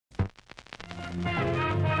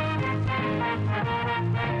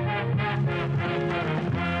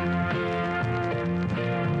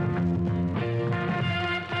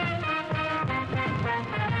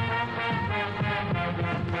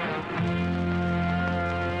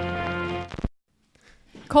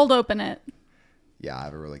Cold open it. Yeah, I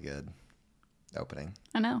have a really good opening.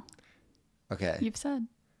 I know. Okay. You've said.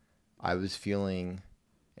 I was feeling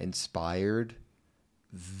inspired,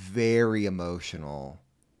 very emotional,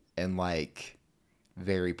 and like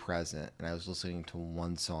very present. And I was listening to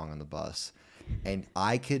one song on the bus, and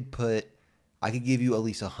I could give you at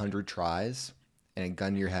least 100 tries and a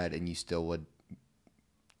gun to your head, and you still would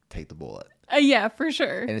take the bullet. Yeah, for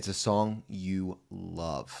sure. And it's a song you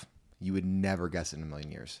love. You would never guess it in a million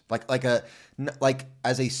years. Like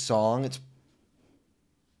as a song, it's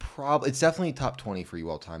definitely top 20 for you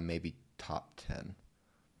all time, maybe top 10.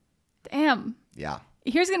 Damn. Yeah.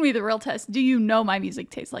 Here's gonna be the real test. Do you know my music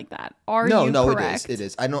tastes like that? No, correct? it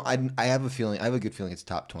is. I know. I have a feeling. I have a good feeling it's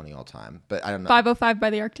top 20 all time, but I don't know. 505 by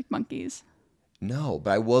the Arctic Monkeys. No, but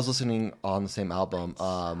I was listening on the same album.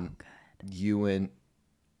 So good. You and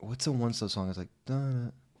what's the one slow song? It's like.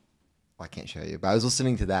 Well, I can't show you, but I was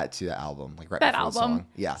listening to that album, like right that before album. the song.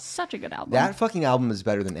 Yeah, such a good album. That fucking album is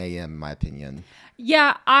better than AM in my opinion.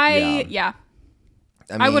 Yeah, I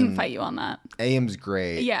wouldn't fight you on that. AM's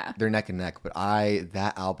great. Yeah, they're neck and neck, but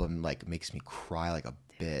that album like makes me cry like a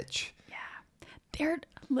bitch. Yeah,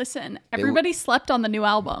 listen. Everybody slept on the new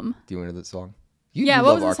album. Do you know that song? You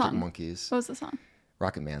love Arctic song? Monkeys. What was the song?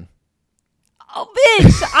 Rocket Man. Oh,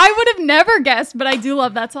 bitch! I would have never guessed, but I do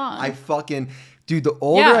love that song. Dude, the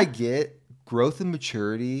older I get, growth and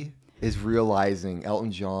maturity is realizing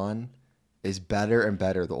Elton John is better and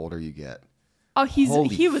better the older you get. Oh, he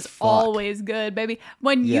was always good, baby.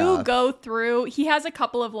 When you go through, he has a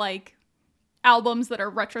couple of like albums that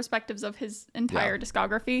are retrospectives of his entire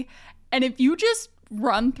discography. And if you just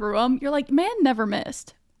run through them, you're like, man never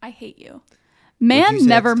missed. I hate you. Man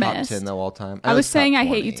never missed. Top 10 though all time? I was saying I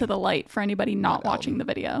hate you to the light for anybody not watching the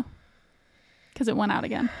video. Because it went out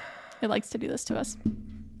again. It likes to do this to us.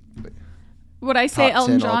 Would I say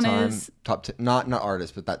Elton John is top 10? Not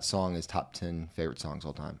artist, but that song is top 10 favorite songs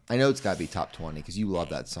all time. I know it's got to be top 20 because you love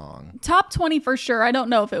that song. Top 20 for sure. I don't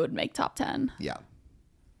know if it would make top 10. Yeah,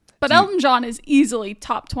 but Elton John is easily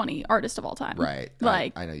top 20 artist of all time. Right.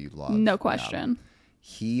 Like I know you love. No question.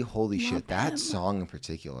 Yeah. Holy shit, that song in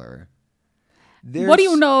particular. What do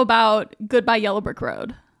you know about Goodbye Yellow Brick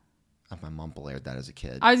Road? My mom blared that as a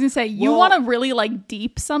kid. I was gonna say, you want to really like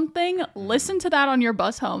deep something? Listen to that on your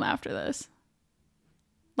bus home after this.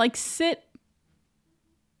 Like sit.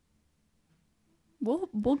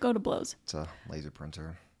 We'll go to blows. It's a laser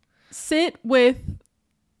printer. Sit with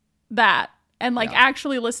that and like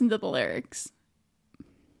actually listen to the lyrics.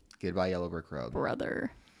 Goodbye Yellow Brick Road.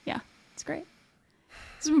 Brother. Yeah, it's great.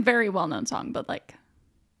 It's a very well-known song, but like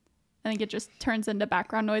I think it just turns into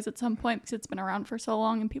background noise at some point because it's been around for so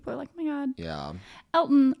long and people are like, oh my God. Yeah.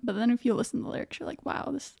 Elton. But then if you listen to the lyrics, you're like, wow,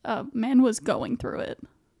 this man was going through it.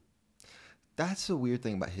 That's the weird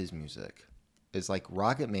thing about his music. Is like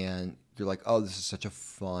Rocket Man, you're like, oh, this is such a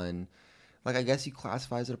fun. Like, I guess he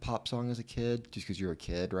classifies it a pop song as a kid just because you're a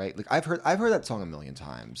kid, right? Like, I've heard that song a million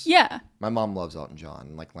times. Yeah. My mom loves Elton John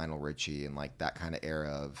and like Lionel Richie and like that kind of era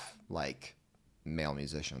of like male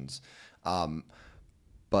musicians.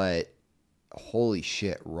 But holy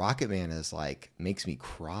shit, Rocket Man is like makes me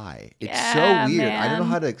cry. It's so weird. Man. I don't know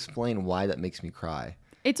how to explain why that makes me cry.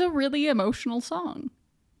 It's a really emotional song.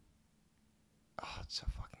 Oh, it's so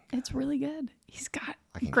fucking good. It's really good. He's got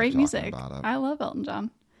great music. I love Elton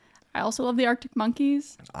John. I also love the Arctic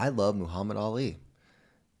Monkeys. I love Muhammad Ali.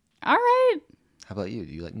 All right. How about you?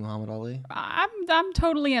 Do you like Muhammad Ali? I'm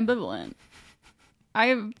totally ambivalent.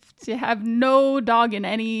 I have no dog in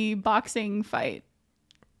any boxing fight.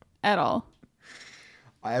 At all.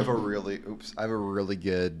 I have a really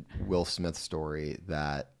good Will Smith story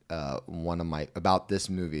that about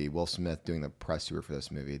this movie, Will Smith doing the press tour for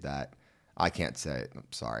this movie that I can't say. I'm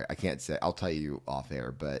sorry. I can't say. I'll tell you off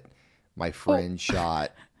air, but my friend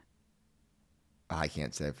shot I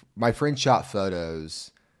can't say. My friend shot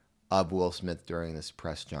photos of Will Smith during this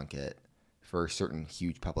press junket for a certain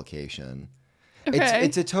huge publication. Okay.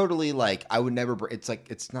 It's a totally like I would never it's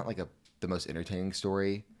not like the most entertaining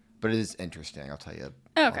story. But it is interesting, I'll tell you.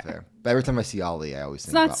 Okay. But every time I see Ali, I always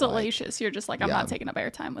think about it's not salacious. You're just like, I'm not taking up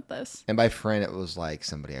airtime with this. And by friend, it was like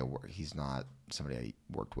he's not somebody I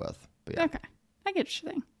worked with. But yeah. Okay. I get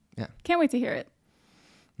your thing. Yeah. Can't wait to hear it.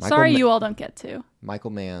 Sorry you all don't get to.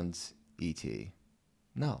 Michael Mann's E.T.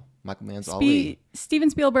 No. Michael Mann's Ali.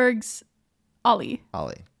 Steven Spielberg's Ali.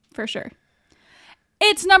 Ali. For sure.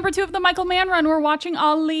 It's number 2 of the Michael Mann Run. We're watching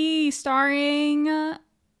Ali, starring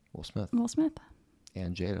Will Smith. Will Smith.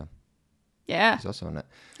 And Jada. Yeah. He's also in it.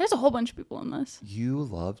 There's a whole bunch of people in this. You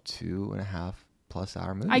love 2.5+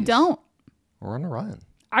 hour movies. I don't. We're on a run.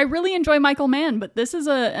 I really enjoy Michael Mann, but this is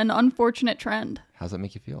an unfortunate trend. How's that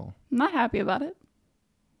make you feel? I'm not happy about it.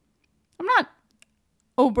 I'm not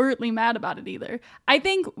overtly mad about it either. I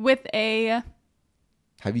think with a...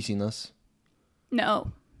 Have you seen this?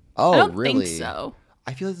 No. Oh, I don't really? think so.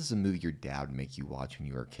 I feel like this is a movie your dad would make you watch when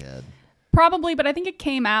you were a kid. Probably, but I think it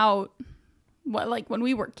came out when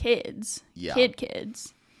we were kids. Yeah.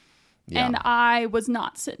 Kids. Yeah. And I was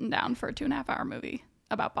not sitting down for a 2.5 hour movie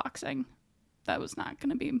about boxing. That was not going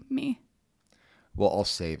to be me. Well, I'll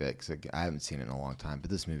save it because I haven't seen it in a long time.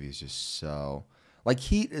 But this movie is just so... Like,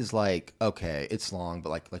 Heat is like, okay, it's long, but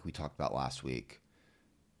like we talked about last week.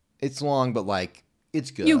 It's long, but like,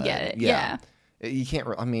 it's good. You get it, yeah. You can't...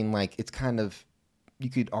 I mean, like, it's kind of... You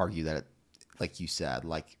could argue that, like you said,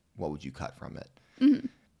 like, what would you cut from it? Mm-hmm.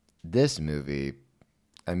 This movie,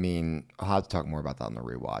 I mean, I'll have to talk more about that on the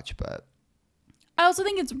rewatch, but... I also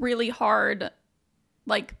think it's really hard,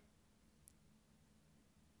 like...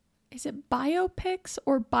 Is it biopics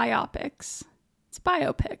or biopics? It's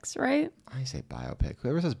biopics, right? I say biopic.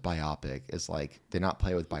 Whoever says biopic is like, did not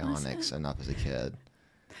play with bionics enough as a kid.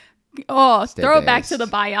 Oh, Stay throw it back based. to the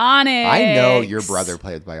bionics. I know your brother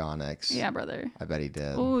played with bionics. Yeah, brother. I bet he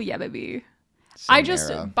did. Oh, yeah, baby. Same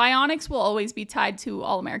era. Bionics will always be tied to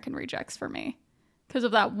All American Rejects for me. Because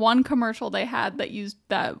of that one commercial they had that used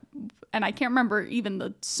that, and I can't remember even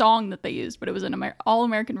the song that they used, but it was an All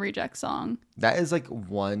American Rejects song. That is like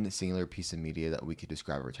one singular piece of media that we could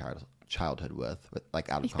describe our childhood with, like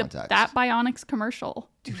out of context. That Bionics commercial.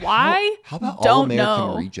 Dude, why? How about Don't All American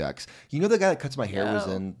know. Rejects? You know the guy that cuts my hair was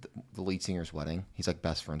No. in the lead singer's wedding? He's like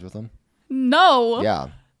best friends with him. No.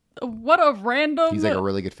 Yeah. What a random He's like a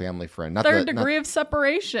really good family friend. Not third degree of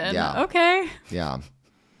separation. Yeah. Okay. Yeah.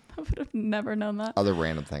 I would have never known that. Other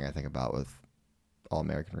random thing I think about with All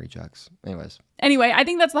American Rejects. Anyways. Anyway, I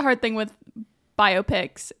think that's the hard thing with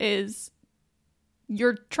biopics is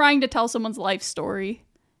you're trying to tell someone's life story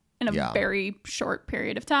in a very short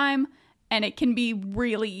period of time, and it can be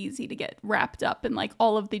really easy to get wrapped up in like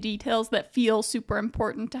all of the details that feel super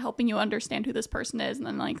important to helping you understand who this person is, and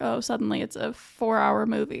then like, oh, suddenly it's a 4-hour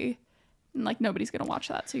movie and like nobody's gonna watch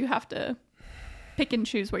that, so you have to pick and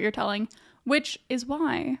choose what you're telling, which is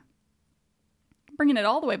why, bringing it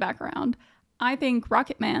all the way back around, I think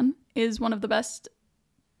Rocket Man is one of the best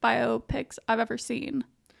biopics I've ever seen,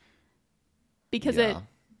 because it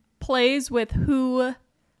plays with who,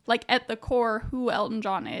 like at the core, who Elton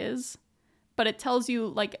John is, but it tells you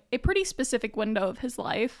like a pretty specific window of his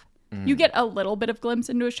life. You get a little bit of glimpse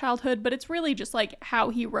into his childhood, but it's really just like how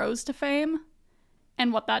he rose to fame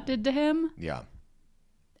and what that did to him. Yeah.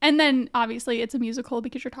 And then obviously it's a musical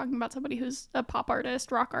because you're talking about somebody who's a pop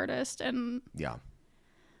artist, rock artist, and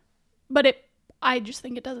but I just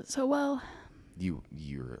think it does it so well.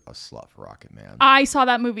 You're a slut for Rocket Man. I saw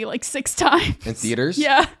that movie like 6 times. In theaters?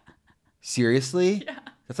 Yeah. Seriously? Yeah.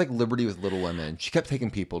 That's like Liberty with Little Women. She kept taking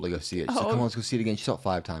people to go see it. She's like, come on, let's go see it again. She saw it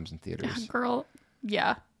 5 times in theaters. Yeah, girl.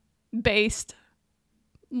 Yeah. Based.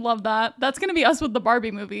 Love that. That's going to be us with the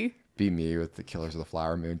Barbie movie. Be me with the Killers of the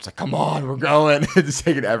Flower Moon. Just like, come on, we're going. Just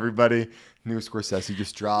taking everybody. New Scorsese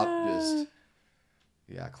just dropped.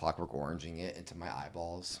 Clockwork Oranging it into my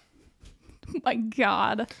eyeballs. Oh my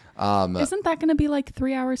God. Isn't that going to be like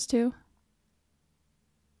 3 hours too?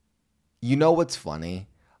 You know what's funny?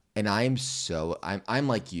 And I'm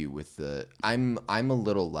like you with I'm a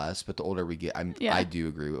little less, but the older we get, I do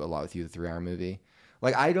agree a lot with you, the 3-hour movie.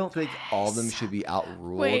 Like, I don't think all of them should be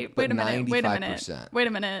outruled. Wait a minute. 95%. Wait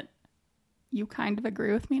a minute. You kind of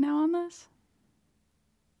agree with me now on this?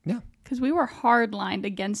 Yeah. Because we were hard-lined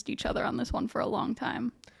against each other on this one for a long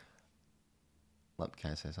time.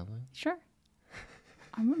 Can I say something? Sure.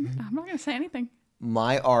 I'm not going to say anything.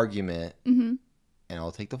 My argument, and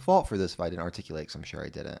I'll take the fault for this if I didn't articulate, because I'm sure I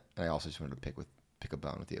didn't. And I also just wanted to pick a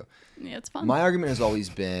bone with you. Yeah, it's fun. My argument has always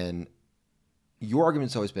been, your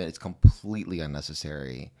argument's always been, it's completely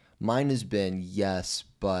unnecessary. Mine has been, yes,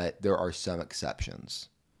 but there are some exceptions.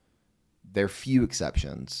 There are few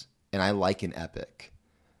exceptions, and I like an epic.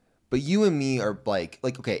 But you and me are like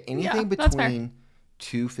okay, anything between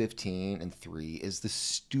 2:15 and 3 is the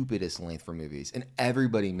stupidest length for movies, and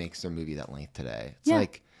everybody makes their movie that length today. It's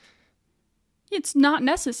like, it's not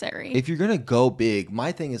necessary. if you're gonna go big,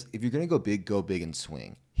 my thing is, if you're gonna go big and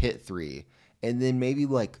swing. Hit 3, and then maybe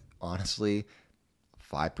like honestly,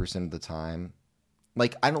 5% of the time,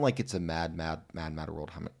 like I don't like It's a Mad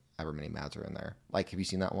World. However many Mads are in there. Like, have you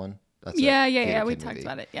seen that one? That's yeah. We talked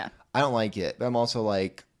about it. Yeah. I don't like it, but I'm also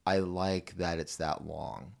like, I like that it's that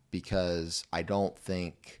long because I don't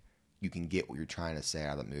think you can get what you're trying to say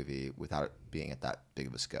out of the movie without it being at that big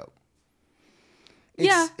of a scope.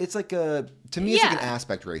 It's like to me, it's like an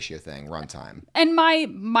aspect ratio thing, runtime. And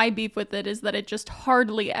my beef with it is that it just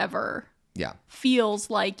hardly ever feels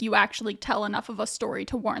like you actually tell enough of a story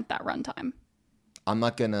to warrant that runtime. I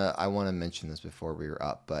want to mention this before we were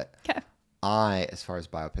up, but as far as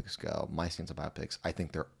biopics go, my stance on biopics, I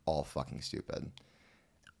think they're all fucking stupid.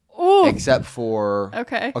 Ooh. Except for...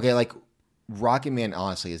 Okay, like, Rocket Man,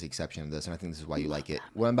 honestly, is the exception of this, and I think this is why you like it.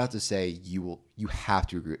 What I'm about to say, you have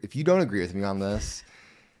to agree. If you don't agree with me on this...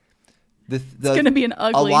 it's going to be an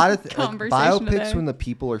ugly conversation like, biopics today. when the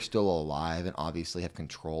people are still alive and obviously have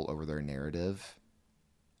control over their narrative,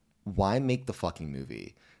 why make the fucking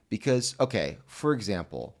movie? Because, okay, for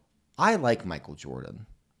example, I like Michael Jordan.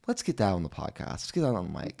 Let's get that on the podcast. Let's get that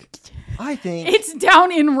on the mic. I think... It's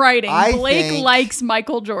down in writing. Blake likes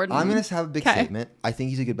Michael Jordan. I'm going to have a big statement. I think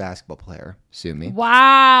he's a good basketball player. Sue me.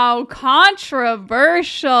 Wow.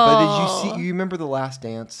 Controversial. But you remember The Last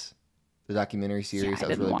Dance? The documentary series that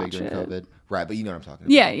was really big during COVID? Right, but you know what I'm talking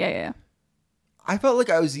about. Yeah. I felt like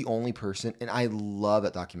I was the only person, and I love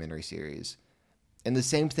that documentary series. And the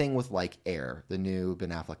same thing with, like, Air, the new Ben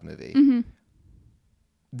Affleck movie. Mm-hmm.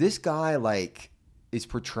 This guy, like... is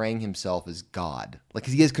portraying himself as God. Like,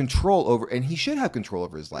 'cause he has control over, and he should have control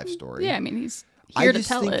over his life story. Yeah, I mean, he's here to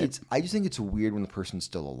tell it. I just think it's weird when the person's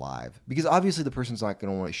still alive. Because obviously the person's not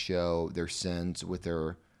going to want to show their sins with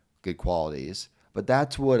their good qualities. But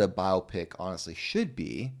that's what a biopic honestly should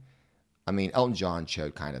be. I mean, Elton John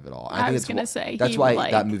showed kind of it all. I was going to say. That's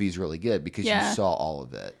why that movie is really good, because you saw all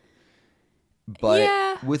of it.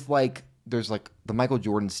 But with, like, there's, like, the Michael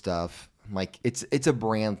Jordan stuff, like, it's a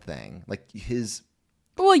brand thing. Like, his...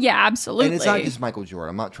 Well, yeah, absolutely. And it's not just Michael Jordan.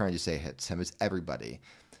 I'm not trying to say it's him. It's everybody.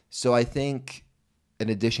 So I think, in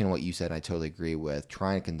addition to what you said, I totally agree with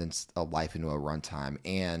trying to condense a life into a runtime.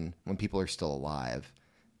 And when people are still alive,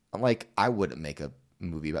 I'm like, I wouldn't make a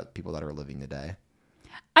movie about people that are living today.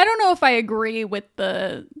 I don't know if I agree with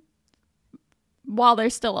the while they're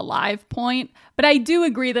still alive point, but I do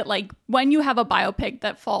agree that, like, when you have a biopic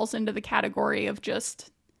that falls into the category of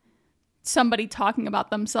just somebody talking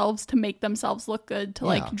about themselves to make themselves look good, to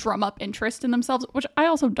like drum up interest in themselves, which I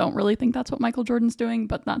also don't really think that's what Michael Jordan's doing,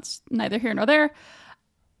 but that's neither here nor there.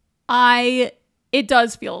 It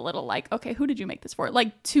does feel a little like, okay, who did you make this for?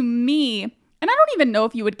 Like, to me, and I don't even know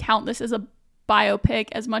if you would count this as a biopic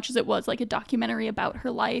as much as it was like a documentary about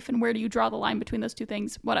her life, and where do you draw the line between those two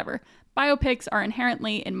things? Whatever. Biopics are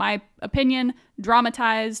inherently, in my opinion,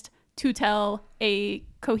 dramatized to tell a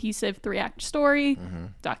cohesive 3-act story. Mm-hmm.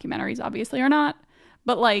 Documentaries obviously are not.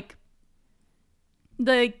 But, like,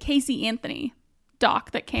 the Casey Anthony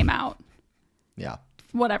doc that came out. Yeah.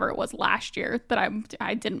 Whatever it was last year that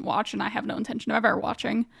I didn't watch and I have no intention of ever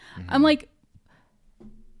watching. Mm-hmm. I'm like,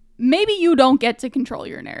 maybe you don't get to control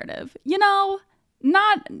your narrative. You know,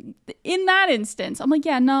 not in that instance. I'm like,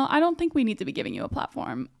 yeah, no, I don't think we need to be giving you a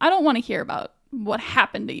platform. I don't want to hear about what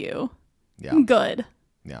happened to you. Yeah. Good.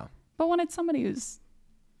 Yeah. But when it's somebody who's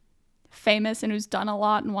famous and who's done a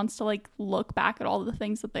lot and wants to, like, look back at all the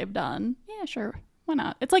things that they've done, yeah, sure, why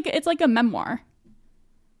not? It's like a memoir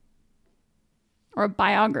or a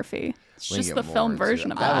biography. It's just the film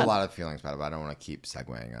version of that. I have a lot of feelings about it, but I don't want to keep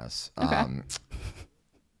segueing us. Okay.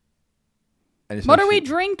 What are we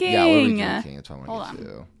drinking? Yeah, what are we drinking? That's what I want to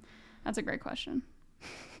get to. That's a great question.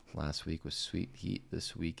 Last week was Sweet Heat.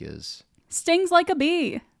 This week is Stings Like a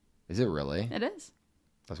Bee. Is it really? It is.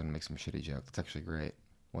 I was going to make some shitty joke. That's actually great.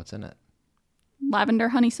 What's in it? Lavender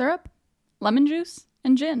honey syrup, lemon juice,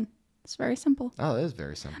 and gin. It's very simple. Oh, it is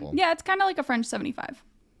very simple. Yeah, it's kind of like a French 75.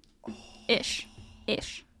 Ish.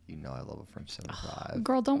 You know I love a French 75.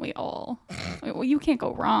 Girl, don't we all? Well, you can't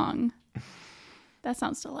go wrong. That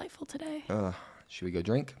sounds delightful today. Should we go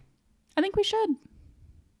drink? I think we should.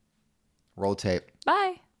 Roll tape.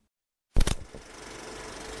 Bye.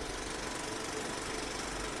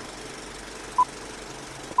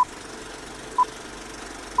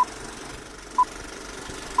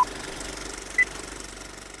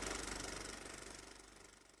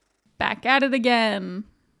 Back at it again.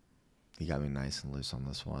 You got me nice and loose on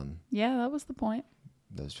this one. Yeah, that was the point.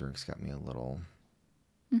 Those drinks got me a little...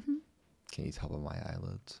 Mm-hmm. Can you tell by my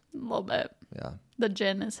eyelids? A little bit. Yeah. The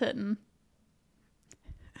gin is hitting.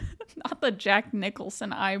 Not the Jack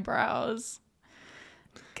Nicholson eyebrows.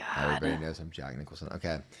 God. Everybody knows I'm Jack Nicholson.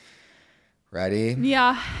 Okay. Ready?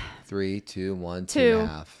 Yeah. 3, 2, 1,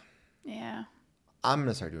 2.5. Yeah. I'm going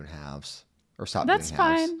to start doing halves. Or stop That's doing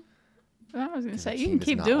halves. That's fine. I was gonna say you can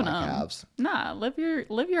keep doing them. Abs. Nah, live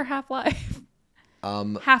your Half-Life.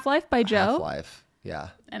 Half-Life by Joe. Half-Life, yeah.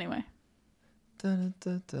 Anyway. Dun,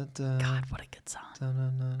 dun, dun, dun. God, what a good song.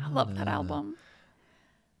 I love that album.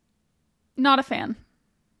 Not a fan.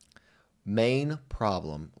 Main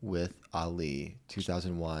problem with Ali,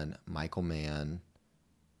 2001, Michael Mann,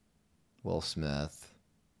 Will Smith,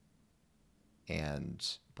 and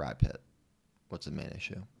Brad Pitt. What's the main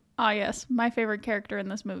issue? Ah, yes. My favorite character in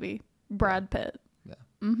this movie, Brad Pitt. Yeah.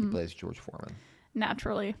 Mm-hmm. He plays George Foreman.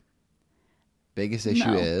 Naturally. Biggest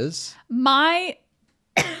issue is?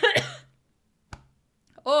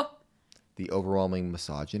 The overwhelming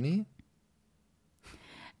misogyny?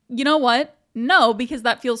 You know what? No, because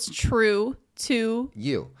that feels true to...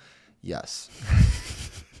 you. Yes.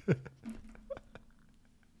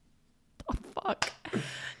 Oh, fuck.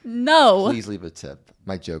 No. Please leave a tip.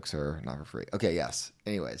 My jokes are not for free. Okay, yes.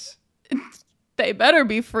 Anyways. They better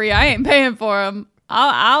be free. I ain't paying for them.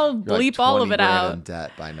 I'll bleep like all of it out. I'm in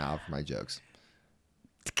debt by now for my jokes.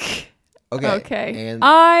 Okay. And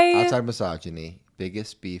outside of misogyny,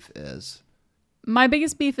 biggest beef is? My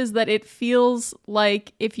biggest beef is that it feels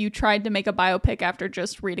like if you tried to make a biopic after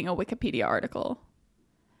just reading a Wikipedia article.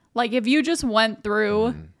 Like if you just went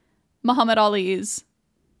through Muhammad Ali's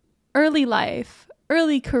early life,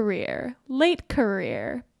 early career, late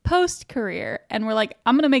career, post career, and we're like,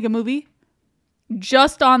 I'm going to make a movie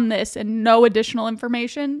just on this and no additional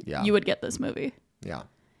information, you would get this movie. Yeah.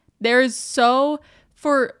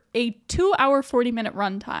 For a 2-hour, 40-minute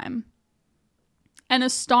runtime, an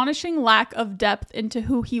astonishing lack of depth into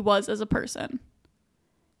who he was as a person.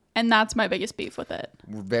 And that's my biggest beef with it.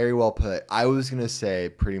 Very well put. I was going to say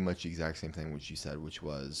pretty much the exact same thing which you said, which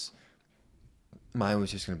was mine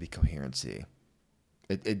was just going to be coherency.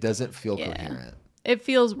 It doesn't feel coherent. It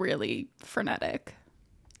feels really frenetic.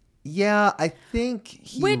 Yeah, I think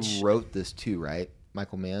he wrote this too, right?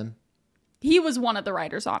 Michael Mann? He was one of the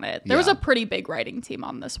writers on it. There was a pretty big writing team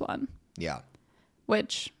on this one. Yeah.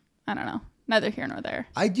 Which, I don't know. Neither here nor there.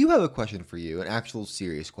 I do have a question for you, an actual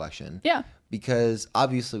serious question. Yeah. Because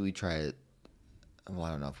obviously we try it. Well, I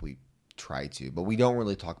don't know if we try to, but we don't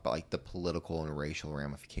really talk about like the political and racial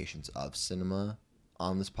ramifications of cinema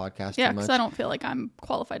on this podcast. Yeah, because I don't feel like I'm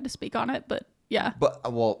qualified to speak on it, but yeah. But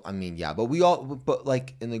but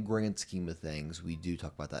like in the grand scheme of things, we do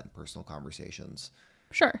talk about that in personal conversations.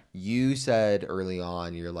 Sure. You said early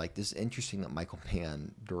on, you're like, this is interesting that Michael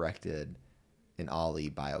Mann directed an Ali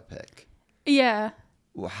biopic. Yeah.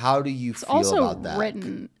 Well, how do you feel about that? It's also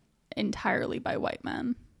written entirely by white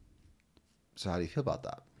men. So how do you feel about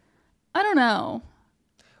that? I don't know.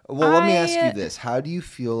 Well, let me ask you this. How do you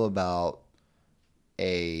feel about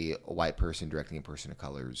a white person directing a person of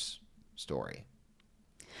color's story?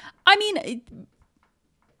 I mean,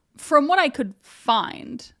 from what I could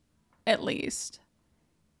find, at least,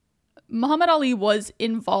 Muhammad Ali was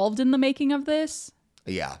involved in the making of this.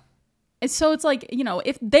 Yeah. So it's like, you know,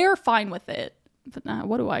 if they're fine with it, but nah,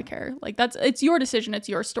 what do I care? Like it's your decision. It's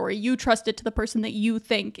your story. You trust it to the person that you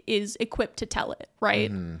think is equipped to tell it.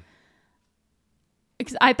 Right. Mm-hmm.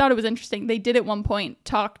 Because I thought it was interesting. They did at one point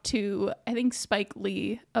talk to, I think, Spike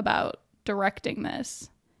Lee about directing this.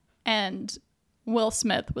 And Will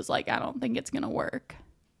Smith was like, I don't think it's going to work.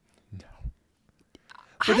 No.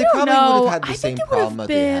 But they probably would have had the same problem that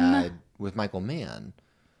they had with Michael Mann.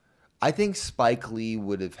 I think Spike Lee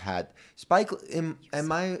would have had... in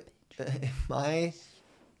my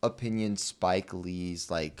opinion, Spike Lee's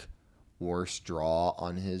like worst draw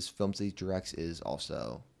on his films that he directs is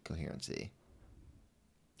also coherency.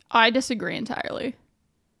 I disagree entirely.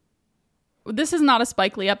 This is not a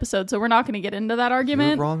Spike Lee episode, so we're not going to get into that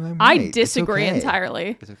argument. You're wrong, I'm right. I disagree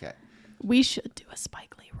entirely. It's okay. We should do a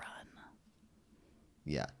Spike Lee run.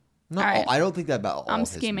 Yeah. No, right. I don't think that about all I'm his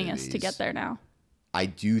scheming movies. us to get there now. I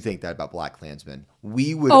do think that about BlacKkKlansman.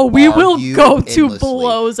 We will go to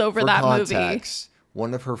blows over that movie.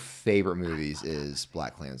 One of her favorite movies is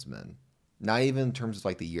BlacKkKlansman. Not even in terms of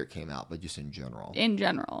like the year it came out, but just in general. In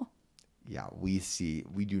general. Yeah, we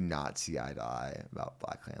do not see eye to eye about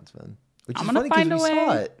BlacKkKlansman. Which is funny because we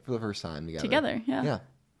saw it for the first time together. Yeah.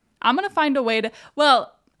 I'm going to find a way to...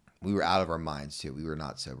 Well... We were out of our minds, too. We were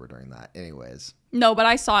not sober during that. Anyways. No, but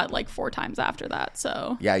I saw it like 4 times after that,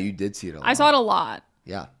 so... Yeah, you did see it a lot. I saw it a lot.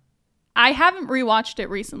 Yeah. I haven't rewatched it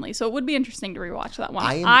recently, so it would be interesting to rewatch that one.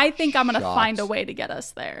 I think I'm going to find a way to get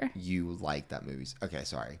us there. You like that movie. Okay,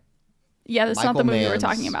 sorry. Yeah, that's not the movie we're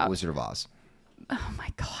talking about. Wizard of Oz. Oh, my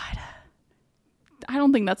God. I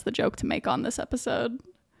don't think that's the joke to make on this episode.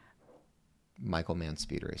 Michael Mann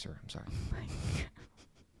Speed Racer. I'm sorry.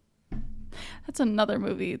 That's another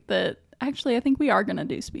movie that actually I think we are going to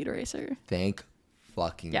do Speed Racer. Thank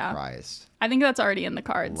fucking Christ. I think that's already in the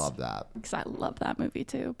cards. Love that. Because I love that movie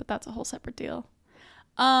too, but that's a whole separate deal.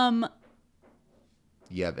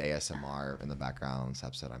 You have ASMR in the background in this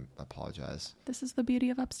episode. I apologize. This is the beauty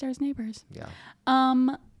of Upstairs Neighbors. Yeah.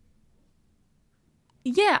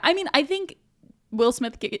 Yeah, I mean, I think Will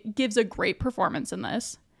Smith gives a great performance in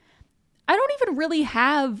this. I don't even really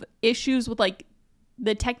have issues with like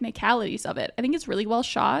the technicalities of it. I think it's really well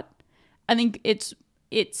shot. I think it's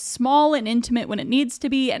small and intimate when it needs to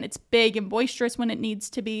be, and it's big and boisterous when it needs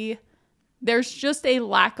to be. There's just a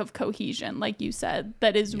lack of cohesion, like you said,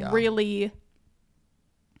 that is really...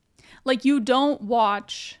 Like, you don't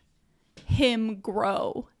watch him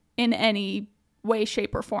grow in any way,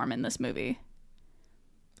 shape, or form in this movie.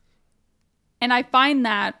 And I find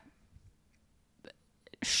that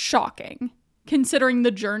shocking, considering the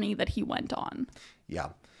journey that he went on. Yeah.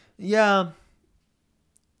 Yeah.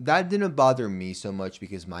 That didn't bother me so much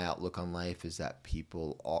because my outlook on life is that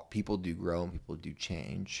people do grow and people do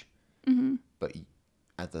change. Mm-hmm. But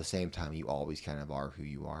at the same time, you always kind of are who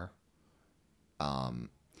you are.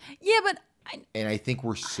 Yeah, but... And I think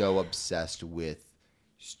we're so obsessed with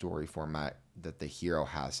story format that the hero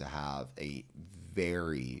has to have a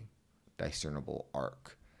very discernible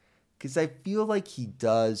arc. Because I feel like he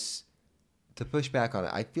does, to push back on it,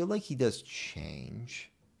 I feel like he does change.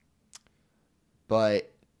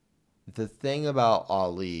 But the thing about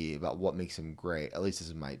Ali, about what makes him great, at least this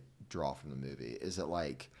is my draw from the movie, is that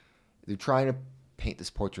like they're trying to paint this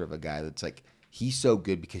portrait of a guy that's like, he's so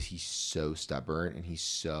good because he's so stubborn and he's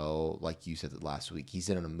so, like you said last week, he's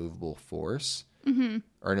in an immovable force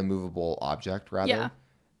or an immovable object, rather. Yeah.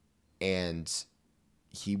 And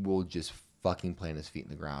he will just fucking plant his feet in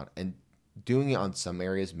the ground. And doing it on some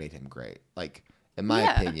areas made him great. Like, in my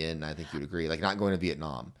opinion, I think you'd agree, like not going to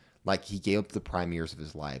Vietnam. Like, he gave up the prime years of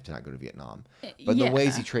his life to not go to Vietnam. But the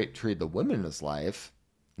ways he treated the women in his life,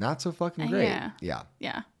 not so fucking great.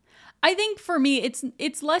 Yeah. I think for me,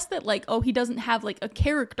 it's less that like, oh, he doesn't have like a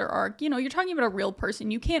character arc. You know, you're talking about a real person.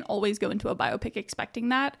 You can't always go into a biopic expecting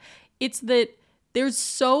that. It's that there's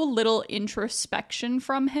so little introspection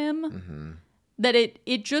from him that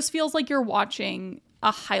it just feels like you're watching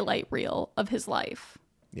a highlight reel of his life.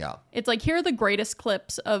 Yeah. It's like, here are the greatest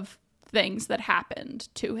clips of things that happened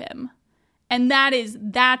to him. And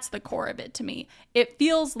that's the core of it to me. It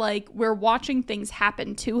feels like we're watching things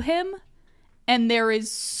happen to him, and there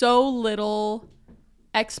is so little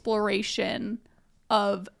exploration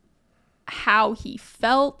of how he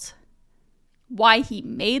felt, why he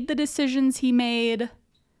made the decisions he made.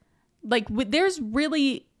 Like, there's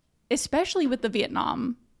really, especially with the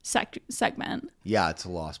Vietnam segment. Yeah, it's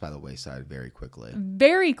lost by the wayside very quickly.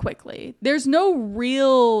 Very quickly. There's no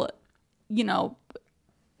real, you know,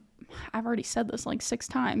 I've already said this like 6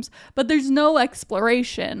 times, but there's no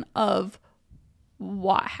exploration of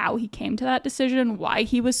how he came to that decision, why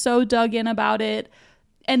he was so dug in about it,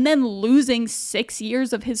 and then losing 6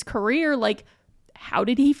 years of his career. Like, how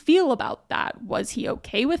did he feel about that? Was he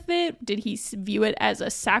okay with it? Did he view it as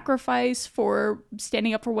a sacrifice for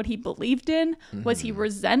standing up for what he believed in? Was he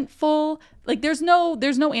resentful? Like, there's no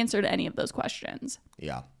answer to any of those questions.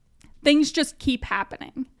 Yeah. Things just keep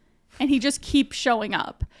happening, and he just keeps showing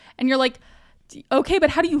up, and you're like, okay, but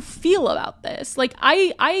how do you feel about this? Like,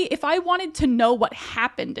 if I wanted to know what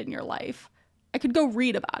happened in your life, I could go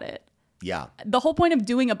read about it. Yeah. The whole point of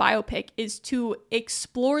doing a biopic is to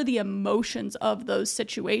explore the emotions of those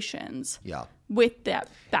situations. Yeah. With that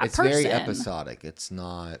it's person. It's very episodic.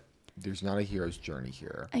 There's not a hero's journey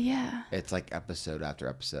here. Yeah. It's like episode after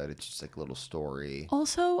episode. It's just like a little story.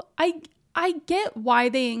 Also, I get why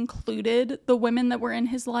they included the women that were in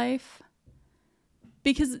his life.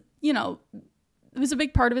 Because, you know, it was a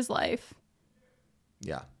big part of his life.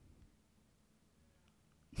 Yeah.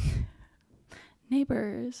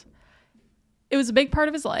 Neighbors. It was a big part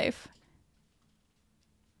of his life.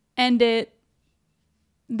 And they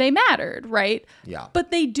mattered, right? Yeah. But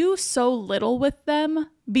they do so little with them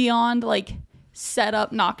beyond like set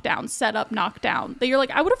up, knock down, that you're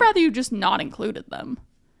like, I would have rather you just not included them.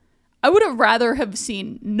 I would have rather have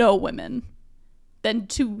seen no women than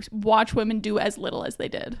to watch women do as little as they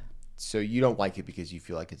did. So you don't like it because you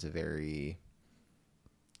feel like it's a very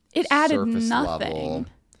it added nothing. Level.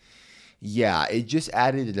 Yeah, it just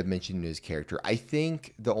added a dimension to his character. I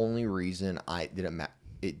think the only reason it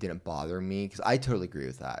didn't bother me, because I totally agree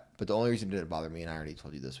with that, but the only reason it didn't bother me, and I already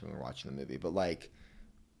told you this when we were watching the movie, but like,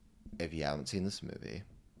 if you haven't seen this movie,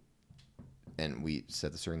 and we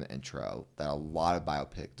said this during the intro, that a lot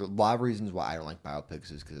of reasons why I don't like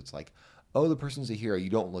biopics is because it's like, oh, the person's a hero.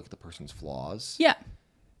 You don't look at the person's flaws. Yeah.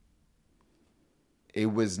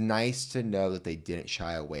 It was nice to know that they didn't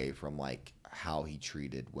shy away from like how he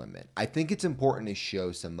treated women. I think it's important to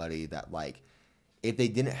show somebody that, like, if they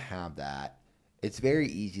didn't have that, it's very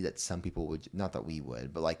easy that some people would, not that we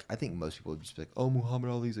would, but like I think most people would just be like, oh,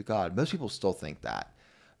 Muhammad Ali's a god. Most people still think that.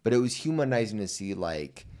 But it was humanizing to see,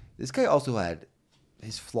 like, this guy also had,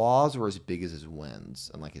 his flaws were as big as his wins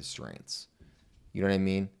and like his strengths. You know what I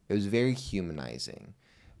mean? It was very humanizing.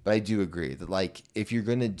 But I do agree that, like, if you're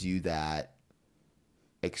going to do that,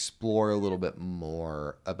 explore a little bit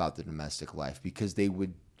more about the domestic life, because it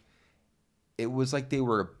was like they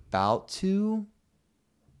were about to,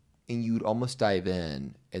 and you'd almost dive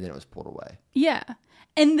in, and then it was pulled away. Yeah.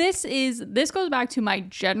 And this goes back to my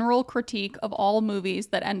general critique of all movies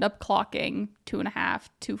that end up clocking 2.5,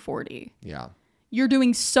 240. Yeah. You're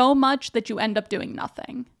doing so much that you end up doing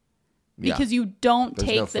nothing. Because you don't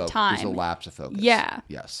take the time. There's a lapse of focus. Yeah.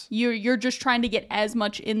 Yes. You're just trying to get as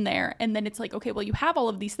much in there. And then it's like, okay, well, you have all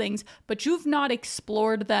of these things, but you've not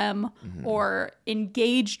explored them or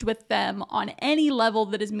engaged with them on any level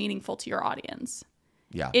that is meaningful to your audience.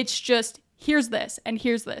 Yeah. It's just, here's this, and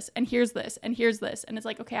here's this, and here's this, and here's this. And it's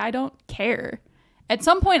like, okay, I don't care. At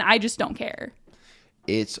some point, I just don't care.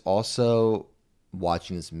 It's also,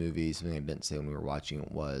 watching this movie, something I didn't say when we were watching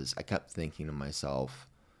it was, I kept thinking to myself,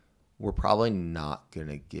 we're probably not going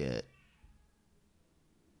to get...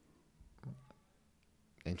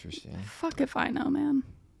 Interesting. Fuck if I know, man.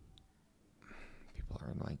 People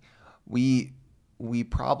are annoying. We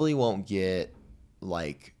probably won't get,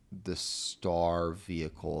 like, the star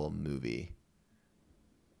vehicle movie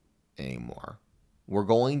anymore. We're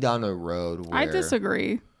going down a road where... I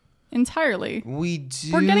disagree entirely. We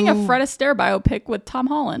do... We're getting a Fred Astaire biopic with Tom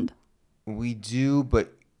Holland. We do,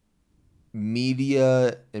 but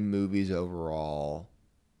media and movies overall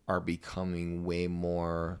are becoming way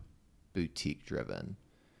more boutique driven.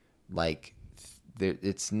 Like,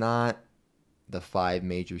 it's not the 5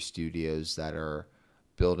 major studios that are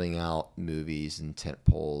building out movies and tent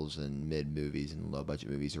poles and mid movies and low budget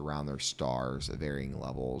movies around their stars at varying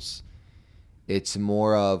levels. It's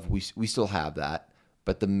more of, we still have that,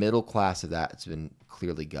 but the middle class of that has been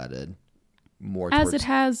clearly gutted. As it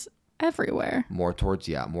has everywhere. More towards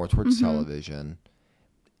television.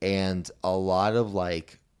 And a lot of,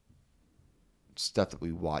 like, stuff that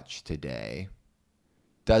we watch today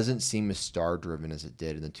doesn't seem as star driven as it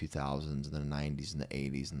did in the 2000s and the 90s and the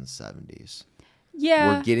 80s and the 70s.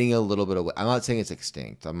 Yeah. We're getting a little bit away. I'm not saying it's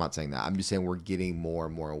extinct. I'm not saying that. I'm just saying we're getting more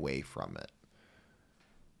and more away from it.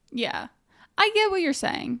 Yeah. I get what you're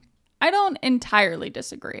saying. I don't entirely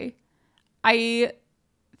disagree. I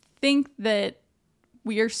think that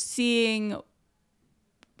we are seeing,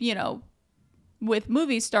 you know, with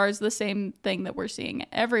movie stars, the same thing that we're seeing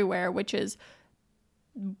everywhere, which is,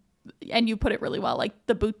 and you put it really well, like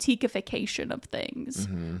the boutiqueification of things,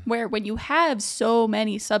 where when you have so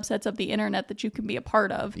many subsets of the internet that you can be a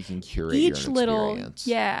part of, you can curate each your little experience.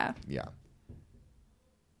 Yeah.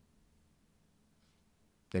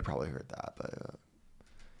 They probably heard that, but it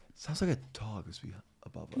sounds like a dog is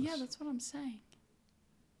above us. Yeah, that's what I'm saying.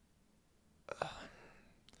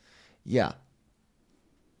 Yeah,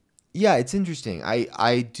 it's interesting.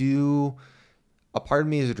 I do. A part of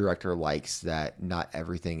me as a director likes that not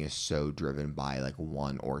everything is so driven by like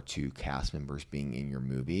 1 or 2 cast members being in your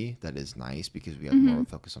movie. That is nice because we have more of a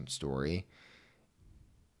focus on story.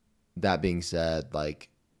 That being said, like,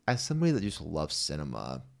 as somebody that just loves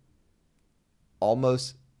cinema,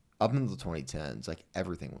 almost up until the 2010s, like,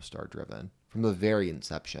 everything was star driven from the very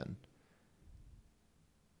inception.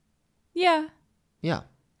 Yeah. Yeah.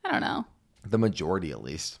 I don't know. The majority, at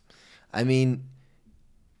least. I mean...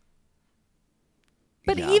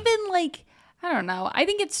 But even, like, I don't know. I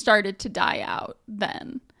think it started to die out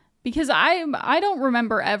then. Because I don't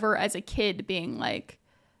remember ever as a kid being like,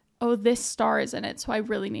 oh, this star is in it, so I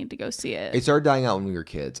really need to go see it. It started dying out when we were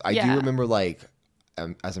kids. I do remember, like,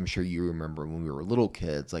 as I'm sure you remember when we were little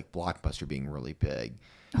kids, like, Blockbuster being really big.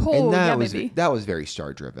 Oh, and maybe. That was very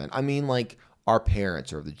star-driven. I mean, like, our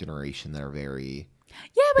parents are the generation that are very...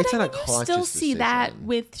 Yeah, but I mean, you still see that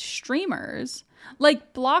with streamers.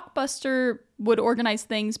 Like, Blockbuster would organize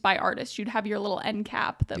things by artist. You'd have your little end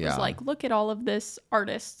cap that was like, look at all of this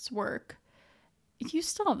artist's work. You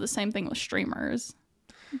still have the same thing with streamers.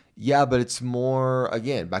 Yeah, but it's more,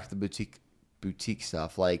 again, back to the boutique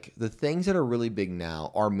stuff. Like, the things that are really big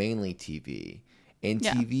now are mainly TV. And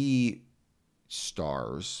TV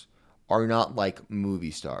stars are not like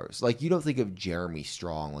movie stars. Like, you don't think of Jeremy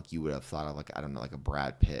Strong like you would have thought of, like, I don't know, like a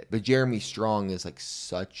Brad Pitt. But Jeremy Strong is like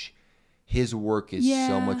such... His work is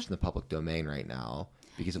so much in the public domain right now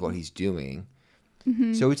because of what he's doing.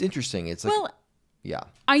 So it's interesting. It's like,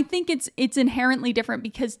 I think it's inherently different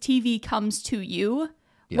because TV comes to you,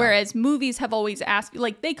 Yeah. Whereas movies have always asked,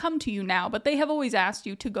 like, they come to you now, but they have always asked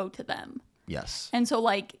you to go to them. Yes. And so,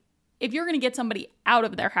 like, if you're going to get somebody out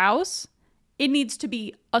of their house, it needs to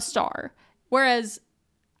be a star. Whereas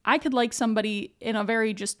I could like somebody in a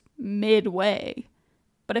very just mid way.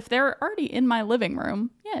 But if they're already in my living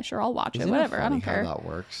room, yeah, sure, I'll watch it. Whatever. I don't care. How that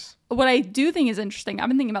works. What I do think is interesting, I've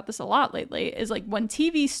been thinking about this a lot lately, is like when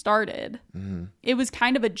TV started, it was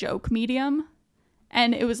kind of a joke medium.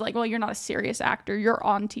 And it was like, well, you're not a serious actor. You're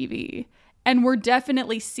on TV. And we're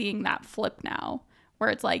definitely seeing that flip now, where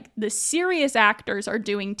it's like the serious actors are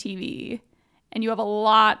doing TV and you have a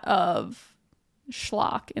lot of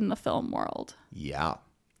schlock in the film world. Yeah.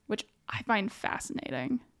 Which I find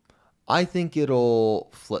fascinating. I think it'll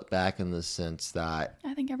flip back in the sense that...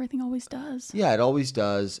 I think everything always does. Yeah, it always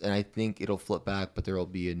does. And I think it'll flip back, but there will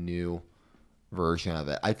be a new version of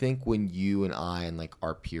it. I think when you and I and like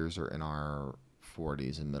our peers are in our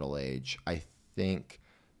 40s and middle age, I think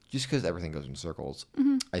just because everything goes in circles,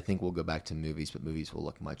 I think we'll go back to movies, but movies will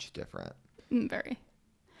look much different. Very.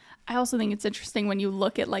 I also think it's interesting when you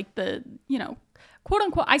look at like the, you know, quote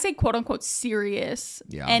unquote, I say quote unquote serious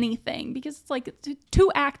anything, because it's like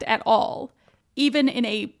to act at all, even in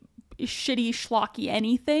a shitty schlocky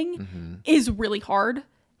anything, is really hard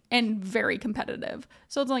and very competitive.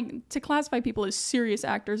 So it's like to classify people as serious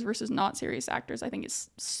actors versus not serious actors, I think is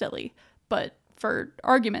silly. But for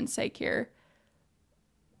argument's sake here,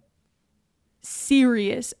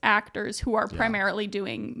 serious actors who are primarily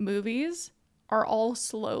doing movies are all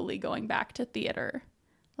slowly going back to theater.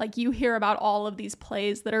 Like you hear about all of these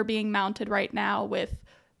plays that are being mounted right now with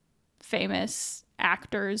famous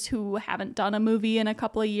actors who haven't done a movie in a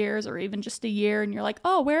couple of years or even just a year. And you're like,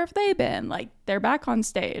 oh, where have they been? Like they're back on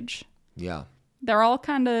stage. Yeah. They're all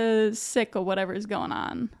kind of sick of whatever's going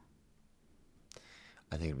on.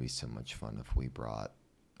 I think it'd be so much fun if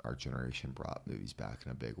our generation brought movies back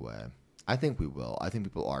in a big way. I think we will. I think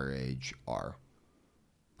people our age are.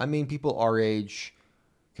 I mean, people our age,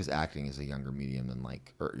 because acting is a younger medium than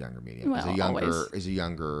is a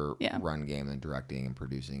younger run game than directing and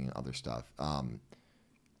producing and other stuff.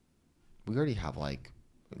 We already have like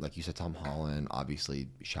you said, Tom Holland, obviously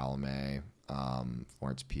Chalamet,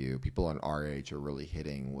 Florence Pugh. People on our age are really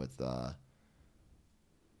hitting with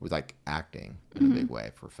like acting in a big way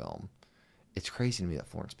for film. It's crazy to me that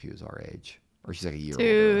Florence Pugh is our age, or she's like a year older.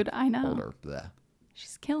 Dude, I know. Older. Bleh.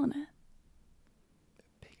 She's killing it.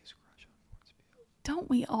 Biggest crush on Florence Pugh. Don't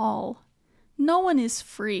we all? No one is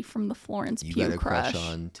free from the Florence Pugh crush. You got a crush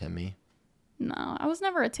on Timmy? No, I was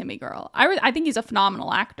never a Timmy girl. I think he's a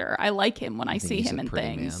phenomenal actor. I like him when I see him in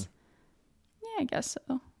things. Man? Yeah, I guess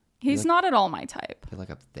so. He's not at all my type. You're like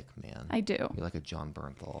a thick man. I do. You're like a John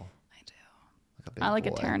Bernthal. I do. I like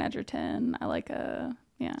a Taron Egerton. I like a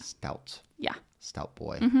stout. Yeah. Stout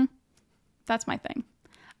boy. Mm-hmm. That's my thing.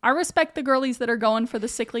 I respect the girlies that are going for the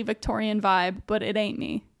sickly Victorian vibe, but it ain't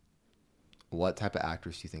me. What type of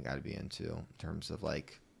actress do you think I'd be into in terms of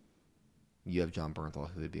like, you have John Bernthal,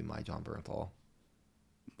 who would be my John Bernthal?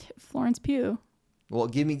 Florence Pugh. Well,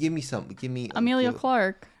 give me some. Give me Amelia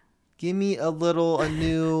Clarke. Give me a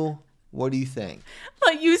new. What do you think?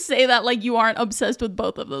 Like you say that like you aren't obsessed with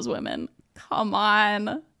both of those women. Come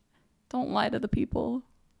on. Don't lie to the people.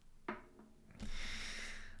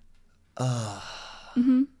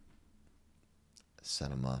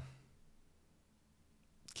 Cinema.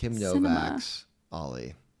 Kim Novak's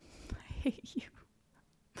Ollie. I hate you.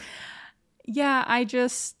 Yeah, I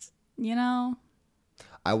just,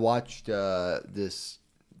 I watched this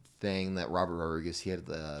thing that Robert Rodriguez, he had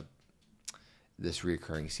this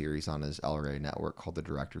reoccurring series on his El Rey network called The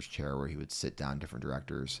Director's Chair, where he would sit down different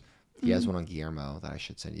directors. He has one on Guillermo that I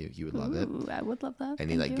should send you. You would love it. I would love that. And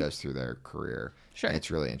he goes through their career. Sure. And it's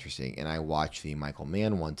really interesting. And I watched the Michael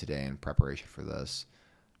Mann one today in preparation for this.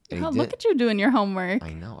 And look at you doing your homework.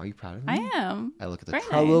 I know. Are you proud of me? I am. I look at the Very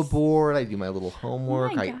Trello nice. board. I do my little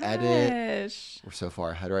homework. I edit. Gosh. We're so far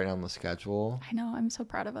ahead right now on the schedule. I know. I'm so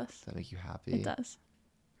proud of us. Does that make you happy? It does.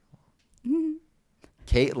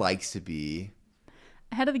 Kate likes to be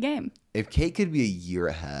ahead of the game. If Kate could be a year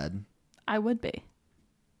ahead, I would be.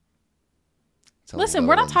 Listen,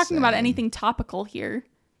 we're not talking about anything topical here.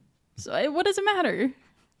 So what does it matter?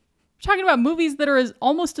 We're talking about movies that are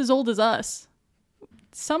almost as old as us.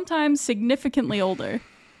 Sometimes significantly older.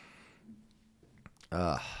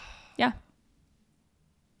 Yeah.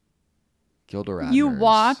 Gilda Radner's You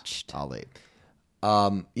watched? Ollie.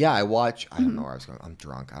 Yeah, I watch. I don't know where I was going. I'm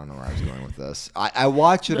drunk. I don't know where I was going with this. I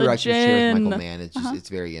watch The Director's Chair with Michael Mann. It's just it's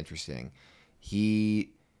very interesting.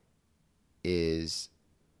 He is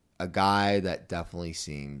a guy that definitely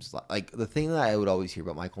seems like the thing that I would always hear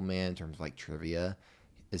about Michael Mann in terms of like trivia.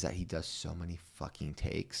 is that he does so many fucking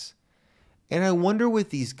takes. And I wonder with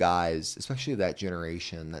these guys, especially that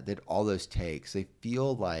generation that did all those takes, they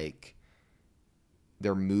feel like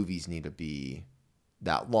their movies need to be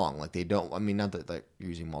that long. Like they don't, I mean, not that they're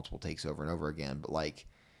using multiple takes over and over again, but like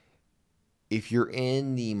if you're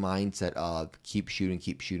in the mindset of keep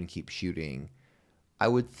shooting, I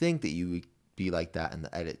would think that you would be like that in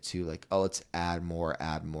the edit too. Like, oh, let's add more.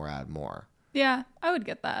 Yeah, I would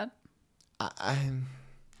get that.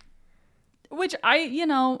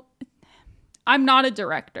 I'm not a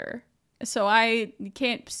director, so I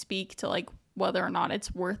can't speak to like whether or not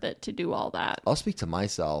it's worth it to do all that. I'll speak to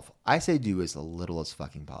myself. I say do as little as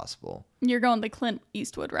fucking possible. You're going the Clint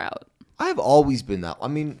Eastwood route. I've always been that. I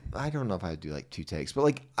mean, I don't know if I would do like 2 takes, but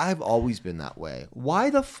like I've always been that way. Why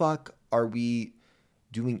the fuck are we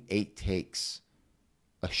doing 8 takes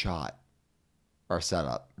a shot or a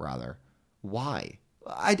setup rather? Why?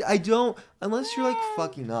 I don't, unless you're like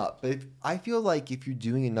fucking up. But I feel like if you're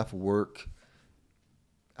doing enough work,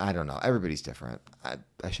 I don't know. Everybody's different.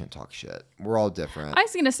 I shouldn't talk shit. We're all different. I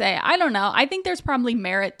was going to say, I don't know. I think there's probably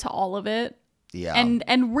merit to all of it. Yeah.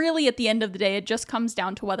 And really at the end of the day, it just comes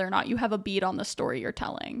down to whether or not you have a beat on the story you're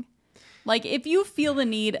telling. Like if you feel the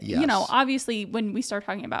need, yes. Obviously when we start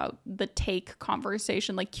talking about the take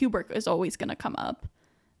conversation, like Kubrick is always going to come up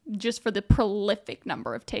just for the prolific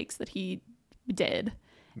number of takes that he did.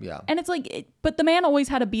 Yeah. And it's like, but the man always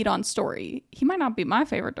had a beat on story. He might not be my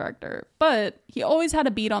favorite director, but he always had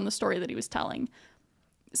a beat on the story that he was telling.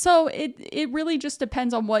 So it really just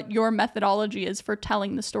depends on what your methodology is for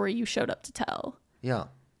telling the story you showed up to tell. Yeah.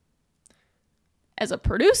 As a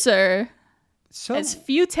producer, as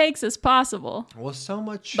few takes as possible. Well, so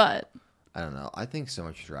much. But I don't know. I think so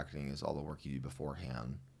much directing is all the work you do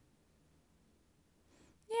beforehand.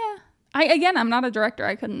 Yeah. I'm not a director.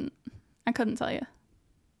 I couldn't tell you.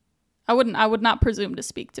 I would not presume to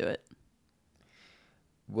speak to it.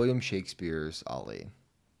 William Shakespeare's Ali.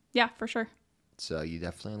 Yeah, for sure. So you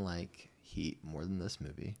definitely like Heat more than this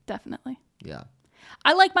movie. Definitely. Yeah.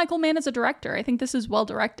 I like Michael Mann as a director. I think this is well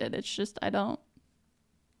directed. It's just I don't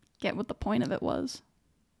get what the point of it was.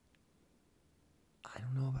 I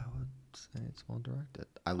don't know if I would say it's well directed.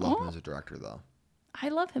 I love him as a director, though. I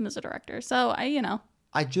love him as a director. So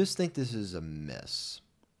I just think this is a miss.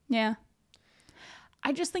 Yeah.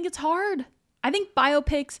 I just think it's hard. I think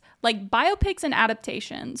biopics and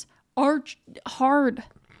adaptations are hard.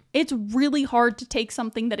 It's really hard to take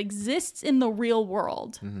something that exists in the real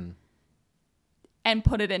world and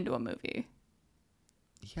put it into a movie.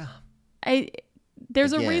 Yeah.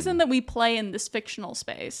 There's a reason that we play in this fictional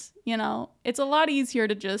space. It's a lot easier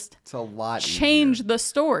to just change the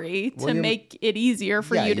story to make it easier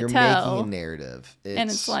for you to tell. You're making a narrative. And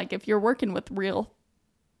it's like if you're working with real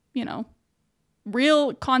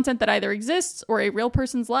content that either exists or a real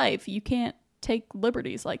person's life, you can't take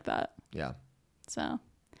liberties like that. Yeah. So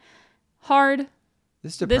hard.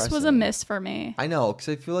 This was a miss for me. I know, because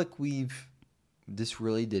I feel like this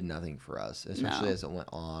really did nothing for us, especially as it went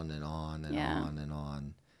on and on and on and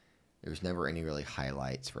on. There was never any really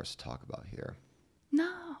highlights for us to talk about here.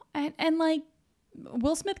 No. And like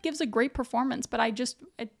Will Smith gives a great performance, but I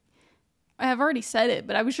have already said it,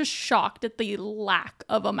 but I was just shocked at the lack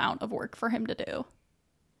of amount of work for him to do.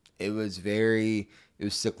 It was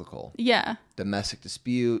cyclical. Yeah. Domestic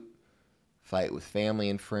dispute, fight with family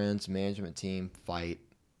and friends, management team, fight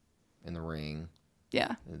in the ring.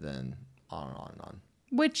 Yeah. And then on and on and on.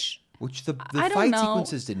 Which the fight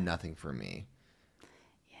sequences did nothing for me.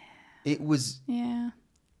 Yeah. It was. Yeah.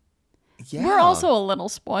 Yeah. We're also a little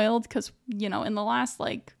spoiled because, in the last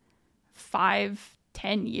 5-10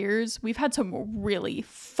 years, we've had some really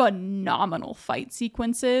phenomenal fight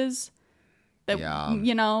sequences that,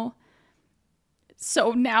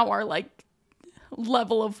 so now our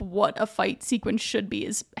level of what a fight sequence should be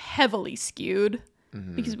is heavily skewed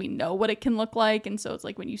because we know what it can look like. And so it's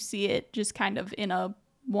like when you see it just kind of in a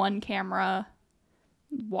one camera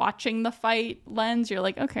watching the fight lens, you're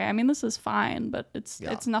like, okay, I mean, this is fine, but it's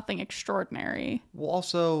nothing extraordinary. Well,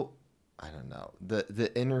 also, I don't know.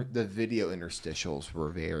 The video interstitials were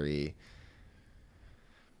very.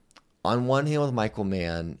 On one hand, with Michael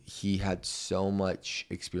Mann, he had so much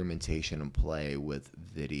experimentation and play with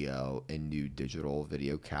video and new digital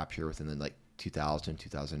video capture within the 2000,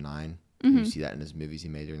 2009. You see that in his movies he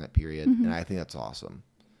made during that period, and I think that's awesome.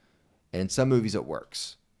 And in some movies, it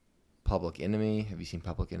works. Public Enemy. Have you seen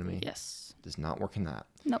Public Enemy? Yes. Does not work in that.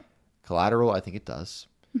 Nope. Collateral, I think it does.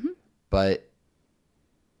 But.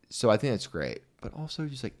 So I think that's great. But also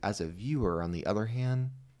just as a viewer, on the other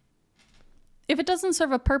hand. If it doesn't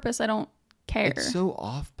serve a purpose, I don't care. It's so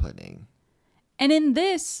off-putting. And in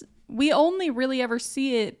this, we only really ever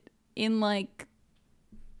see it in like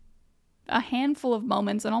a handful of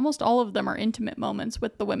moments, and almost all of them are intimate moments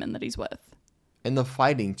with the women that he's with. And the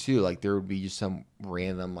fighting too, like there would be just some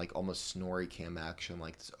random, like almost Snorri cam action,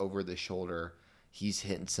 like it's over the shoulder, he's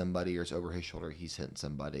hitting somebody, or it's over his shoulder, he's hitting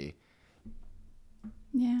somebody.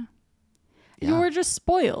 Yeah. And we're just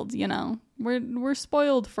spoiled, you know. We're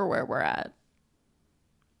spoiled for where we're at.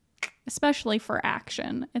 Especially for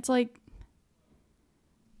action. It's like,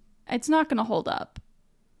 it's not going to hold up.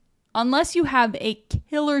 Unless you have a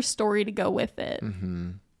killer story to go with it.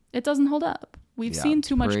 Mm-hmm. It doesn't hold up. We've seen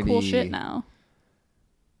too much cool shit now.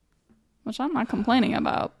 Which I'm not complaining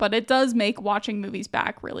about. But it does make watching movies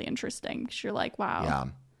back really interesting. Because you're like, wow. Yeah,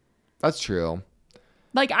 that's true.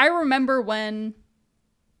 Like, I remember when...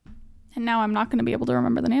 And now I'm not going to be able to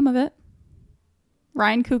remember the name of it.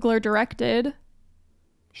 Ryan Coogler directed...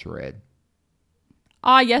 Charade.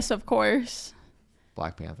 Ah, yes, of course.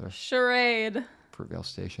 Black Panther. Charade. Fruitvale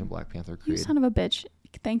Station, Black Panther, Creed. You son of a bitch.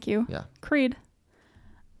 Thank you. Yeah. Creed.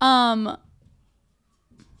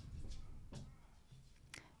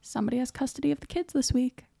 Somebody has custody of the kids this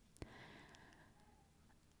week.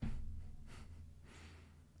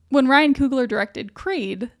 When Ryan Coogler directed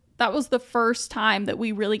Creed, that was the first time that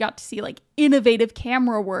we really got to see like innovative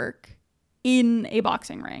camera work in a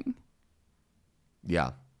boxing ring.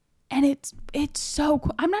 Yeah. And it's so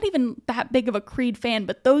cool. I'm not even that big of a Creed fan,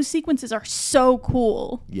 but those sequences are so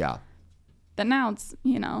cool. Yeah. That now it's,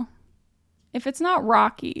 you know, if it's not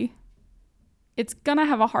Rocky, it's going to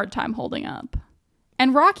have a hard time holding up.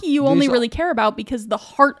 And Rocky you only really care about because the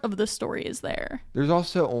heart of the story is there. There's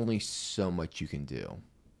also only so much you can do.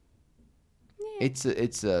 Yeah.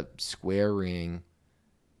 It's a square ring.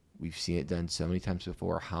 We've seen it done so many times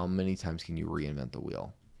before. How many times can you reinvent the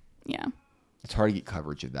wheel? Yeah. It's hard to get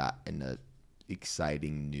coverage of that in an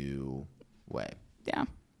exciting new way. Yeah.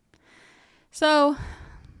 So.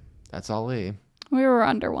 That's Ali. We were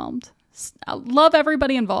underwhelmed. I love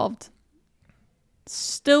everybody involved.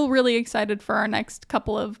 Still really excited for our next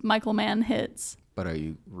couple of Michael Mann hits. But are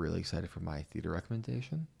you really excited for my theater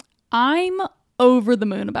recommendation? I'm over the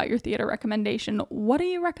moon about your theater recommendation. What are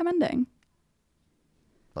you recommending?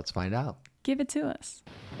 Let's find out. Give it to us.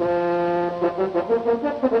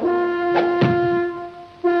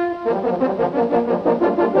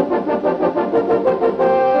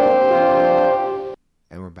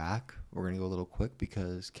 And we're back. We're going to go a little quick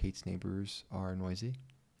because Kate's neighbors are noisy.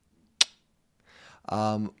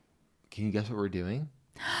 Can you guess what we're doing?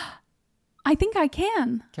 I think I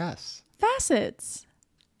can. Guess. Facets.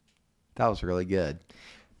 That was really good.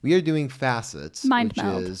 We are doing Facets, which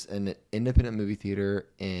is an independent movie theater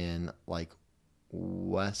in like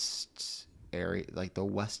west area, like the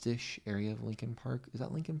westish area of Lincoln Park. Is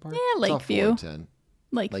that Lincoln Park? Yeah, Lakeview.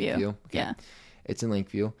 Lakeview. Okay. Yeah. It's in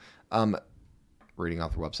Lakeview. Reading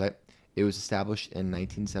off the website. It was established in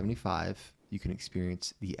 1975. You can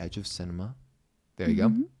experience the edge of cinema. There you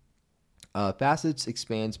go. Facets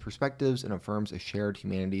expands perspectives and affirms a shared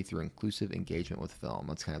humanity through inclusive engagement with film.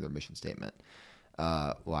 That's kind of their mission statement.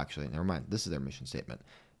 Well, actually, never mind. This is their mission statement.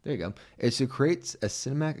 There you go. It creates a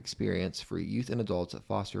cinematic experience for youth and adults that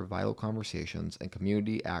foster vital conversations and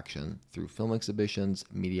community action through film exhibitions,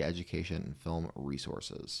 media education, and film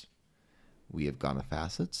resources. We have gone to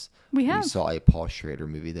Facets. We have. We saw a Paul Schrader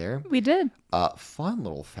movie there. We did. Fun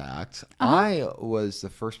little fact. I was the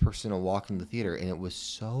first person to walk in the theater, and it was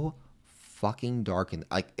so fucking dark. And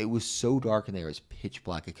like, it was so dark in there. It was pitch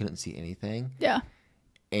black. I couldn't see anything. Yeah.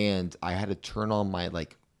 And I had to turn on my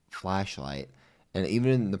like flashlight. And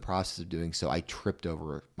even in the process of doing so, I tripped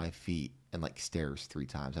over my feet and like stairs 3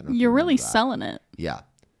 times. I don't know. You're really selling it. Yeah.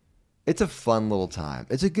 It's a fun little time.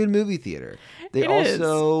 It's a good movie theater. You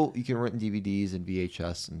can rent DVDs and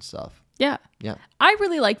VHS and stuff. Yeah. Yeah. I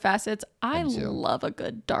really like Facets. I love a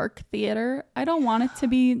good dark theater. I don't want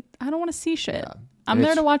to see shit. Yeah. I'm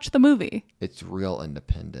there to watch the movie. It's real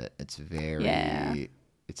independent. It's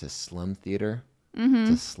it's a slim theater. Mm-hmm.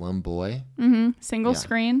 It's a slim boy. Mm-hmm. Single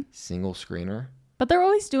screen. Single screener. But they're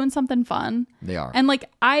always doing something fun. They are. And like,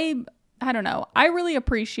 I don't know. I really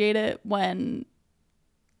appreciate it when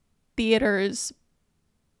theaters.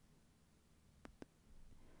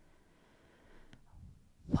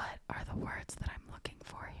 What are the words that I'm looking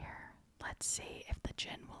for here? Let's see if the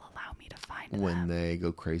gin will allow me to find them. When they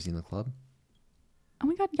go crazy in the club? Oh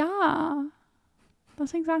my God, yeah.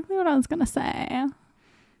 That's exactly what I was going to say.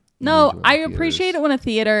 No, I appreciate it when a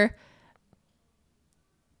theater...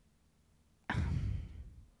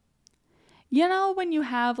 You know, when you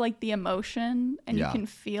have like the emotion and you can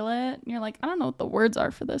feel it, and you're like, I don't know what the words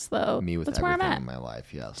are for this though. Me with That's where I'm everything at. In my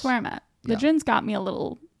life, yes. That's where I'm at. The gin's got me a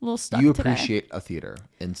little little stuck You today. appreciate a theater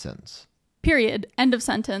in sense. Period. End of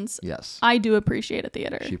sentence. Yes. I do appreciate a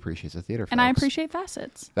theater. She appreciates a theater, folks. And I appreciate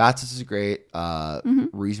Facets. Facets is great.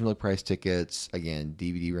 Reasonably priced tickets. Again,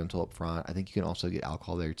 DVD rental up front. I think you can also get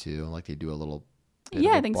alcohol there too. Like they do a little bit of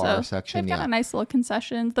a I think bar so. section. They've got a nice little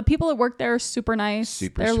concessions. The people that work there are super nice. They're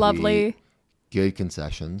sweet. lovely. Good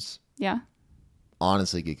concessions. Yeah.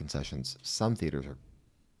 Honestly, good concessions. Some theaters are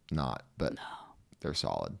not, but they're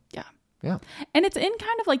solid. Yeah. Yeah. And it's in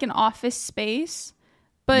kind of like an office space.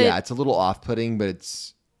 But yeah, it's a little off-putting,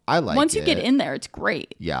 but I like it. Once you get in there, it's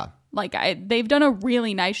great. Yeah. Like they've done a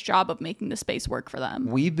really nice job of making the space work for them.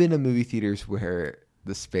 We've been to movie theaters where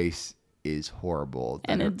the space is horrible.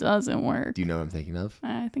 And it doesn't work. Do you know what I'm thinking of?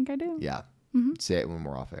 I think I do. Yeah. Say it when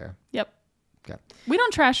we're off air. Yep. Okay. We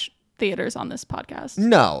don't trash theaters on this podcast.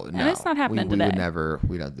 No. And it's not happening today.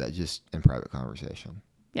 We don't do that, just in private conversation.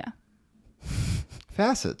 Yeah.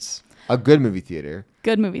 Facets. A good movie theater.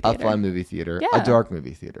 Good movie theater. A fun movie theater. Yeah. A dark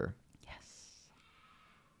movie theater. Yes.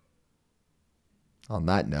 On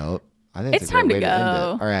that note, I think it's time to go. End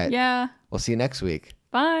it. All right. Yeah. We'll see you next week.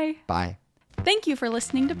 Bye. Bye. Thank you for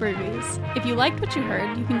listening to Broovies. If you liked what you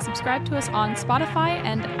heard, you can subscribe to us on Spotify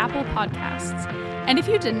and Apple Podcasts. And if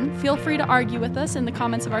you didn't, feel free to argue with us in the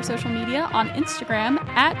comments of our social media on Instagram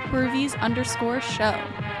 @Broovies_show.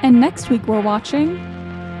 And next week we're watching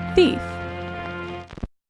Thief.